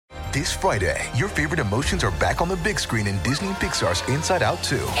This Friday, your favorite emotions are back on the big screen in Disney and Pixar's Inside Out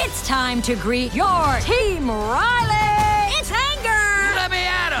 2. It's time to greet your Team Riley! It's anger! Let me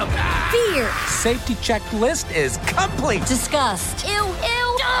at him! Fear! Safety checklist is complete! Disgust! Ew!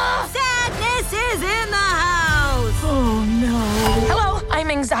 Sadness is in the house! Oh no! Hello, I'm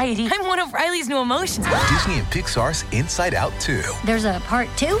anxiety. I'm one of Riley's new emotions. Disney and Pixar's Inside Out 2. There's a part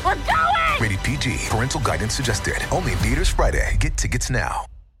 2? We're going! Rated PG. Parental guidance suggested. Only in theaters Friday. Get tickets now.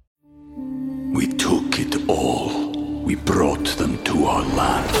 We took it all. We brought them to our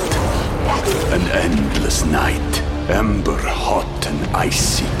land. An endless night, ember hot and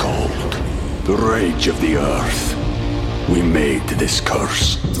icy cold. The rage of the earth. We made this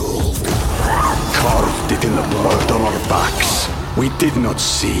curse. Carved it in the blood on our backs. We did not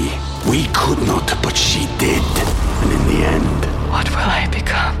see. We could not, but she did. And in the end... What will I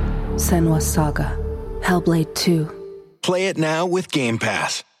become? Senua's Saga. Hellblade 2. Play it now with Game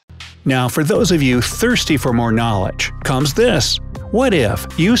Pass. Now, for those of you thirsty for more knowledge, comes this. What if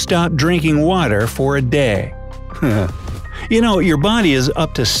you stopped drinking water for a day? You know, your body is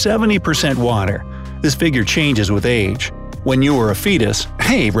up to 70% water. This figure changes with age. When you were a fetus,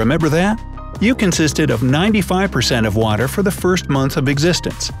 hey, remember that? You consisted of 95% of water for the first month of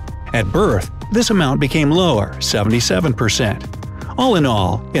existence. At birth, this amount became lower, 77%. All in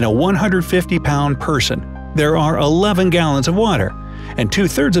all, in a 150-pound person, there are 11 gallons of water, and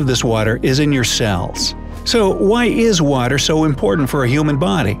 2/3 of this water is in your cells. So why is water so important for a human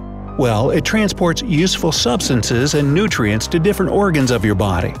body? Well, it transports useful substances and nutrients to different organs of your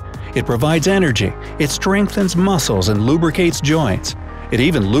body. It provides energy, it strengthens muscles and lubricates joints. It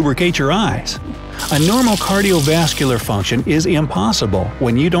even lubricates your eyes. A normal cardiovascular function is impossible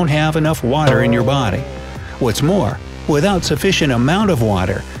when you don't have enough water in your body. What's more, without sufficient amount of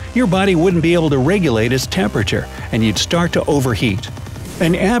water, your body wouldn't be able to regulate its temperature and you'd start to overheat.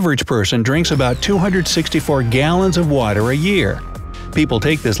 An average person drinks about 264 gallons of water a year. People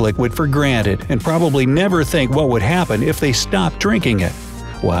take this liquid for granted and probably never think what would happen if they stopped drinking it.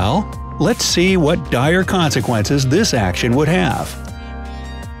 Well, let's see what dire consequences this action would have.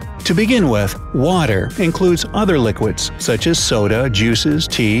 To begin with, water includes other liquids such as soda, juices,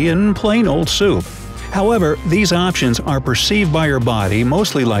 tea, and plain old soup. However, these options are perceived by your body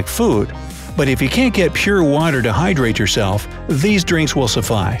mostly like food. But if you can't get pure water to hydrate yourself, these drinks will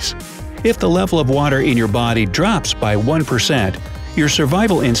suffice. If the level of water in your body drops by 1%, your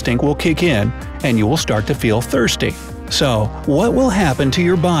survival instinct will kick in and you will start to feel thirsty. So, what will happen to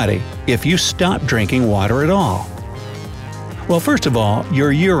your body if you stop drinking water at all? Well, first of all,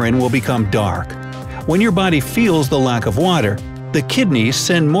 your urine will become dark. When your body feels the lack of water, the kidneys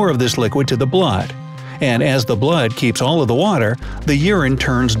send more of this liquid to the blood. And as the blood keeps all of the water, the urine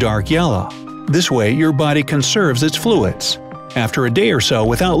turns dark yellow. This way, your body conserves its fluids. After a day or so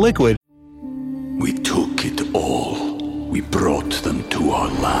without liquid, we took it all. We brought them to our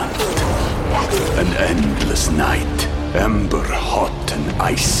land. An endless night, ember hot and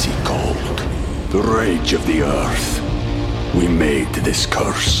icy cold. The rage of the earth. We made this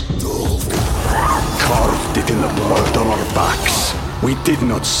curse. Carved it in the blood on our backs. We did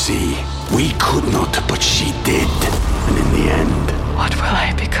not see. We could not, but she did. And in the end... What will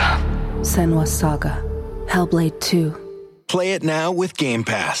I become? Senua's Saga. Hellblade 2. Play it now with Game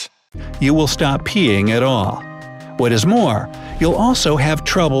Pass. You will stop peeing at all. What is more, you'll also have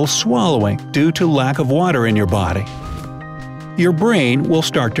trouble swallowing due to lack of water in your body. Your brain will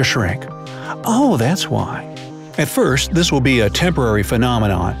start to shrink. Oh, that's why. At first, this will be a temporary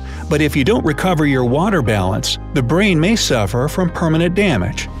phenomenon, but if you don't recover your water balance, the brain may suffer from permanent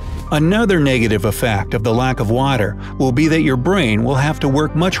damage. Another negative effect of the lack of water will be that your brain will have to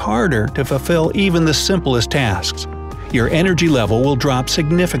work much harder to fulfill even the simplest tasks. Your energy level will drop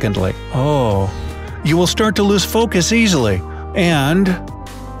significantly. Oh, you will start to lose focus easily. And…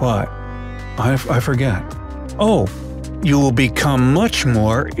 what? I forget. Oh, you will become much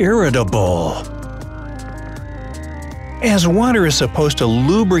more irritable. As water is supposed to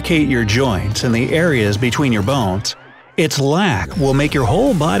lubricate your joints and the areas between your bones, its lack will make your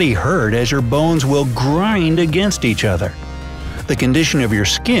whole body hurt as your bones will grind against each other. The condition of your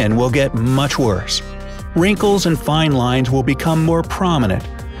skin will get much worse. Wrinkles and fine lines will become more prominent.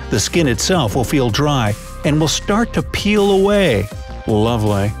 The skin itself will feel dry and will start to peel away.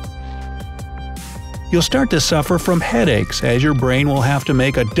 Lovely. You'll start to suffer from headaches as your brain will have to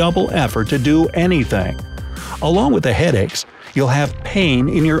make a double effort to do anything. Along with the headaches, you'll have pain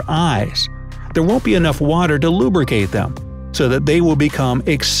in your eyes. There won't be enough water to lubricate them, so that they will become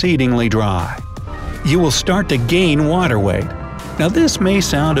exceedingly dry. You will start to gain water weight. Now this may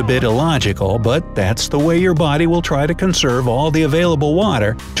sound a bit illogical, but that's the way your body will try to conserve all the available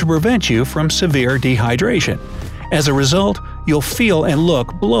water to prevent you from severe dehydration. As a result, you'll feel and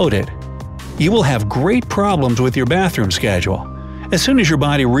look bloated. You will have great problems with your bathroom schedule. As soon as your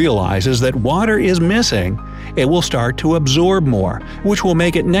body realizes that water is missing, it will start to absorb more, which will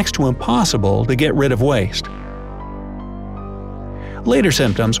make it next to impossible to get rid of waste. Later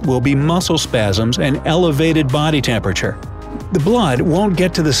symptoms will be muscle spasms and elevated body temperature. The blood won't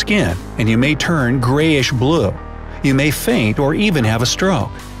get to the skin, and you may turn grayish-blue. You may faint or even have a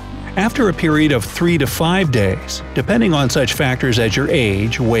stroke. After a period of 3 to 5 days, depending on such factors as your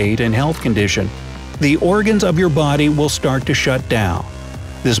age, weight, and health condition, the organs of your body will start to shut down.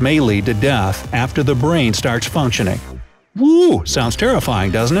 This may lead to death after the brain starts functioning. Woo! Sounds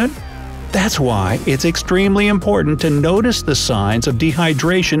terrifying, doesn't it? That's why it's extremely important to notice the signs of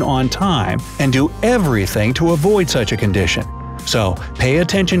dehydration on time and do everything to avoid such a condition. So, pay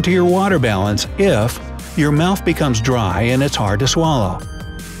attention to your water balance if your mouth becomes dry and it's hard to swallow.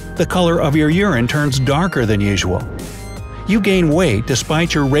 The color of your urine turns darker than usual. You gain weight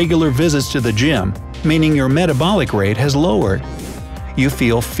despite your regular visits to the gym, meaning your metabolic rate has lowered. You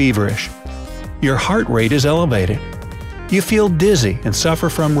feel feverish. Your heart rate is elevated. You feel dizzy and suffer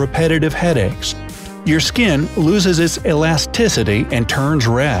from repetitive headaches. Your skin loses its elasticity and turns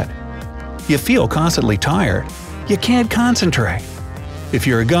red. You feel constantly tired. You can't concentrate. If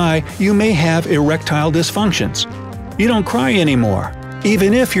you're a guy, you may have erectile dysfunctions. You don't cry anymore,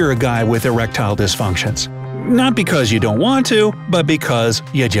 even if you're a guy with erectile dysfunctions. Not because you don't want to, but because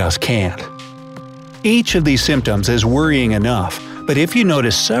you just can't. Each of these symptoms is worrying enough, but if you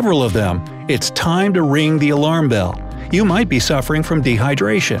notice several of them, it's time to ring the alarm bell. You might be suffering from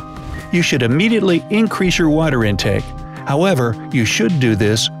dehydration. You should immediately increase your water intake. However, you should do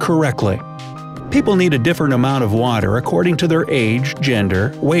this correctly. People need a different amount of water according to their age,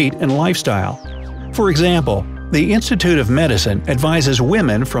 gender, weight, and lifestyle. For example, the Institute of Medicine advises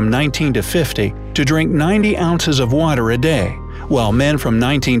women from 19 to 50 to drink 90 ounces of water a day, while men from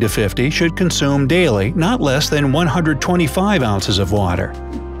 19 to 50 should consume daily not less than 125 ounces of water.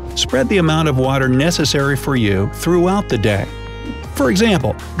 Spread the amount of water necessary for you throughout the day. For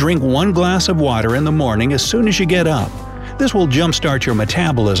example, drink 1 glass of water in the morning as soon as you get up. This will jumpstart your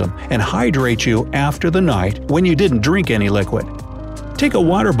metabolism and hydrate you after the night when you didn't drink any liquid. Take a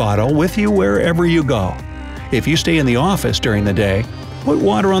water bottle with you wherever you go. If you stay in the office during the day, put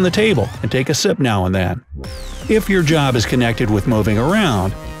water on the table and take a sip now and then. If your job is connected with moving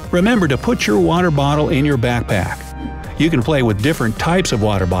around, remember to put your water bottle in your backpack. You can play with different types of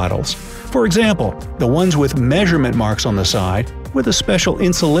water bottles. For example, the ones with measurement marks on the side, with a special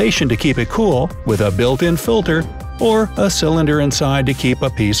insulation to keep it cool, with a built-in filter, or a cylinder inside to keep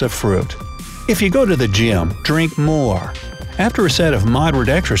a piece of fruit. If you go to the gym, drink more. After a set of moderate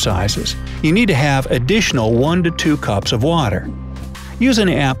exercises, you need to have additional 1 to 2 cups of water. Use an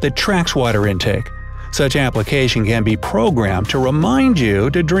app that tracks water intake. Such application can be programmed to remind you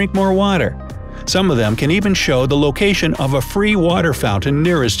to drink more water. Some of them can even show the location of a free water fountain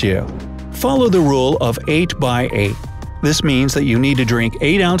nearest you. Follow the rule of 8 by 8. This means that you need to drink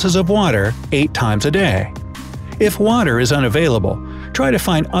 8 ounces of water 8 times a day. If water is unavailable, try to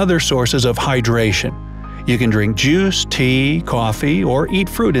find other sources of hydration. You can drink juice, tea, coffee, or eat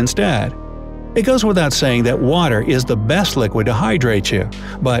fruit instead. It goes without saying that water is the best liquid to hydrate you,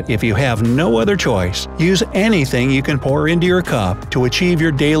 but if you have no other choice, use anything you can pour into your cup to achieve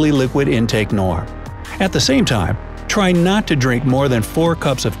your daily liquid intake norm. At the same time, try not to drink more than 4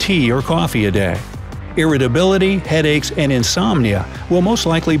 cups of tea or coffee a day. Irritability, headaches, and insomnia will most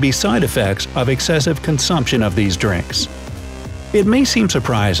likely be side effects of excessive consumption of these drinks. It may seem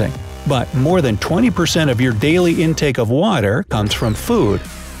surprising, but more than 20% of your daily intake of water comes from food.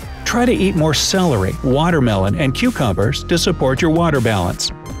 Try to eat more celery, watermelon, and cucumbers to support your water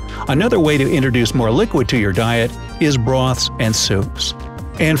balance. Another way to introduce more liquid to your diet is broths and soups.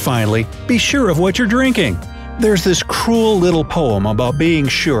 And finally, be sure of what you're drinking. There's this cruel little poem about being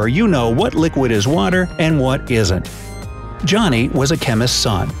sure you know what liquid is water and what isn't. Johnny was a chemist's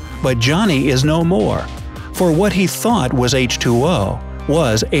son, but Johnny is no more, for what he thought was H2O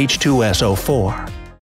was H2SO4.